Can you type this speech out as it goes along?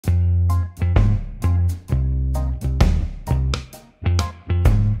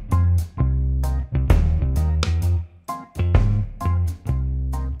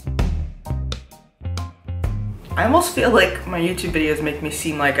almost feel like my YouTube videos make me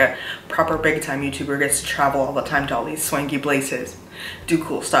seem like a proper big time YouTuber who gets to travel all the time to all these swanky places, do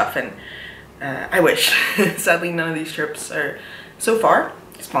cool stuff, and I wish. Sadly, none of these trips are, so far,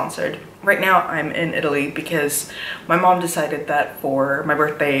 sponsored. Right now I'm in Italy because my mom decided that for my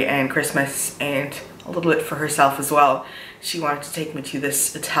birthday and Christmas and a little bit for herself as well, she wanted to take me to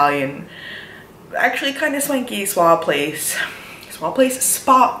this Italian, actually kind of swanky spa place,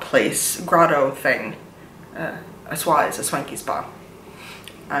 grotto thing. A spa is a swanky spa.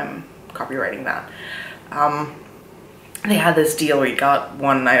 I'm copywriting that. They had this deal where you got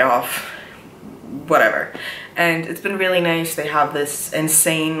one night off, whatever. And it's been really nice. They have this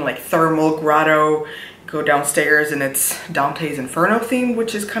insane like thermal grotto. Go downstairs and it's Dante's Inferno themed,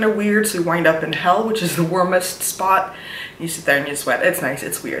 which is kind of weird. So you wind up in hell, which is the warmest spot. You sit there and you sweat. It's nice,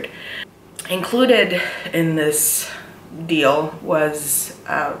 it's weird. Included in this deal was,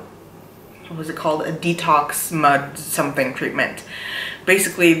 what was it called? A detox mud something treatment.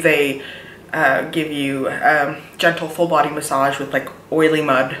 Basically they give you a gentle full body massage with like oily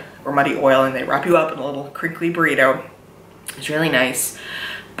mud or muddy oil, and they wrap you up in a little crinkly burrito. It's really nice.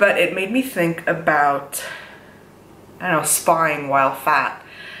 But it made me think about, I don't know, spying while fat,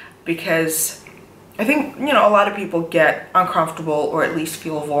 because I think, you know, a lot of people get uncomfortable or at least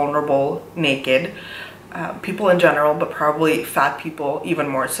feel vulnerable naked. People in general, but probably fat people even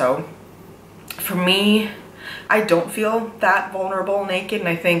more so. For me, I don't feel that vulnerable naked, and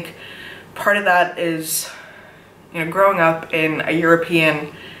I think part of that is, you know, growing up in a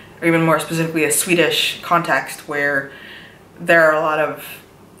European, or even more specifically a Swedish context, where there are a lot of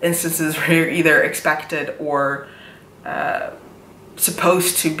instances where you're either expected or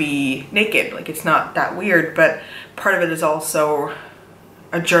supposed to be naked. Like, it's not that weird, but part of it is also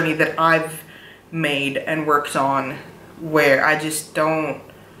a journey that I've made and worked on, where I just don't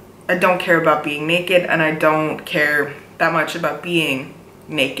care about being naked, and I don't care that much about being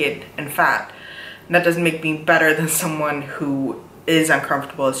naked and fat. And that doesn't make me better than someone who is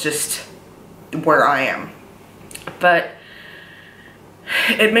uncomfortable. It's just where I am. But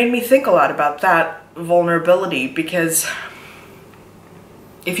it made me think a lot about that vulnerability, because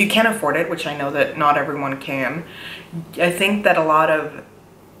if you can afford it, which I know that not everyone can, I think that a lot of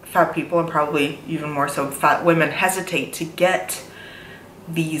fat people, and probably even more so fat women, hesitate to get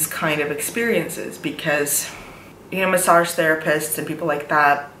these kind of experiences because, you know, massage therapists and people like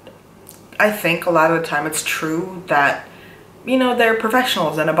that, I think a lot of the time it's true that, you know, they're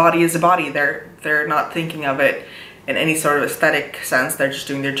professionals and a body is a body. They're not thinking of it in any sort of aesthetic sense. They're just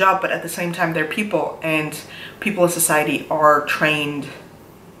doing their job, but at the same time they're people, and people in society are trained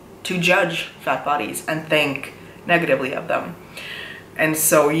to judge fat bodies and think negatively of them. And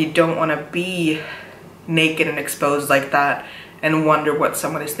so you don't want to be naked and exposed like that and wonder what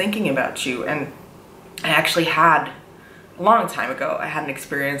someone is thinking about you. And I actually had, a long time ago, I had an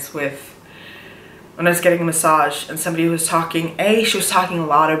experience with, when I was getting a massage, and somebody was talking, she was talking a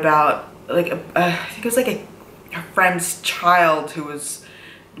lot about, like, I think it was like a friend's child who was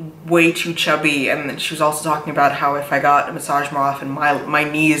way too chubby, and then she was also talking about how if I got a massage more often, my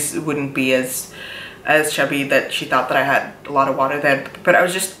knees wouldn't be as chubby, that she thought that I had a lot of water then. But I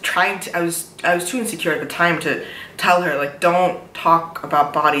was just trying to, I was too insecure at the time to tell her, like, don't talk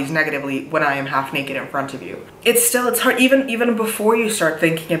about bodies negatively when I am half naked in front of you. It's hard, even before you start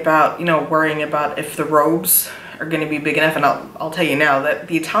thinking about, you know, worrying about if the robes are going to be big enough. And I'll tell you now that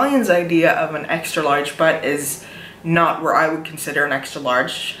the Italians' idea of an extra large butt is not where I would consider an extra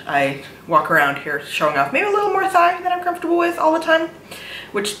large. I walk around here showing off maybe a little more thigh than I'm comfortable with all the time,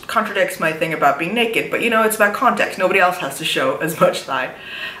 which contradicts my thing about being naked, but you know, it's about context. Nobody else has to show as much thigh.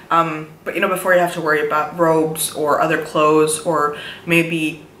 But you know, before you have to worry about robes or other clothes, or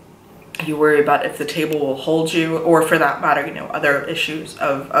maybe you worry about if the table will hold you, or for that matter, you know, other issues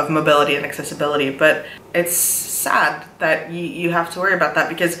of mobility and accessibility. But it's sad that you have to worry about that,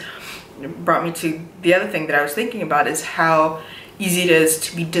 because it brought me to the other thing that I was thinking about, is how easy it is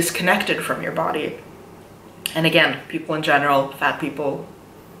to be disconnected from your body. And again, people in general, fat people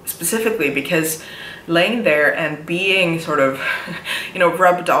specifically, because laying there and being sort of, you know,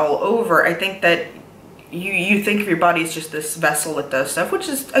 rubbed all over, I think that you think of your body as just this vessel that does stuff, which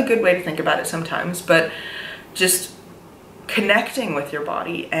is a good way to think about it sometimes, but just connecting with your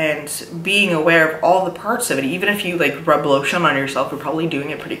body and being aware of all the parts of it, even if you like rub lotion on yourself, you're probably doing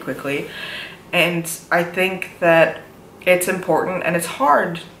it pretty quickly. And I think that it's important, and it's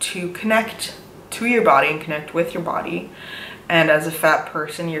hard to connect to your body and connect with your body. And as a fat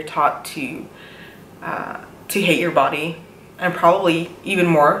person, you're taught to hate your body, and probably even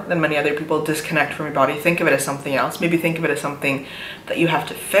more than many other people, disconnect from your body. Think of it as something else. Maybe think of it as something that you have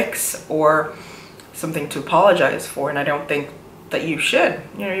to fix, or something to apologize for, and I don't think that you should.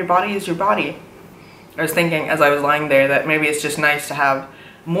 You know, your body is your body. I was thinking as I was lying there that maybe it's just nice to have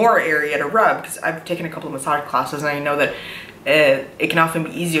more area to rub, because I've taken a couple of massage classes and I know that it can often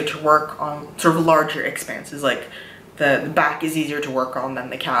be easier to work on sort of larger expanses, like the back is easier to work on than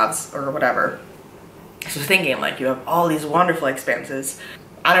the calves or whatever. So thinking, like, you have all these wonderful expanses.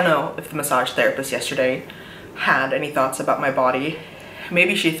 I don't know if the massage therapist yesterday had any thoughts about my body.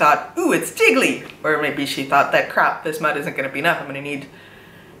 Maybe she thought, ooh, it's jiggly, or maybe she thought that crap, this mud isn't gonna be enough,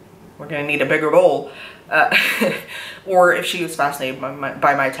 we're gonna need a bigger bowl. Or if she was fascinated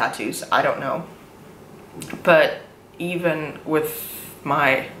by my tattoos, I don't know. But even with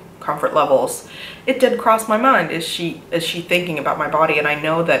my comfort levels, it did cross my mind, is she thinking about my body? And I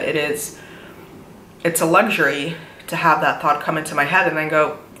know that it's a luxury to have that thought come into my head and then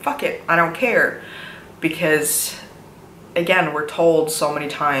go, fuck it, I don't care. Because again, we're told so many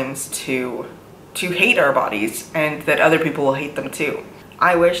times to hate our bodies, and that other people will hate them too.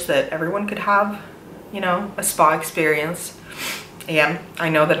 I wish that everyone could have, you know, a spa experience. Again, I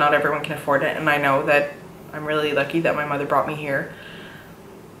know that not everyone can afford it, and I know that I'm really lucky that my mother brought me here.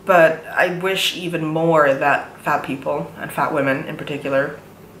 But I wish even more that fat people, and fat women in particular,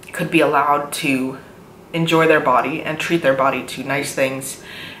 could be allowed to enjoy their body and treat their body to nice things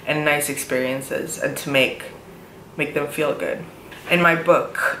and nice experiences, and to make them feel good. In my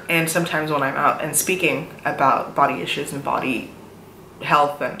book, and sometimes when I'm out and speaking about body issues and body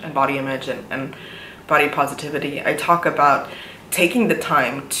health and body image and body positivity, I talk about taking the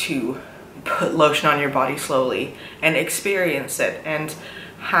time to put lotion on your body slowly and experience it, and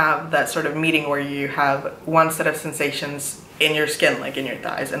have that sort of meeting where you have one set of sensations in your skin, like in your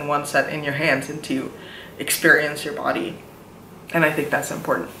thighs, and one set in your hands, and to experience your body. And I think that's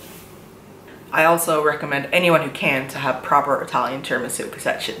important. I also recommend anyone who can to have proper Italian tiramisu, because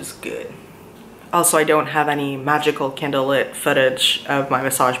that shit is good. Also, I don't have any magical candlelit footage of my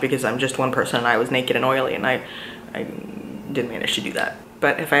massage because I'm just one person and I was naked and oily, and I didn't manage to do that.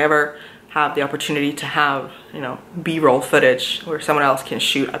 But if I ever have the opportunity to have, you know, B-roll footage where someone else can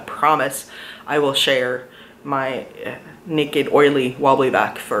shoot, I promise I will share my naked, oily, wobbly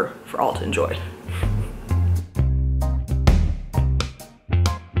back for all to enjoy.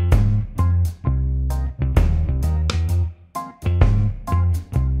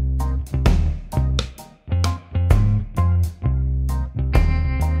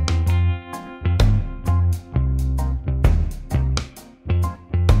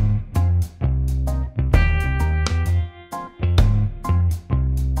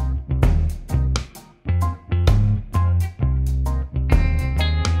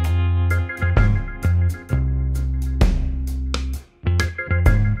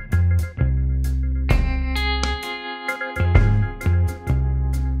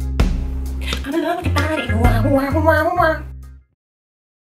 I love your body. Wah, wah, wah, wah.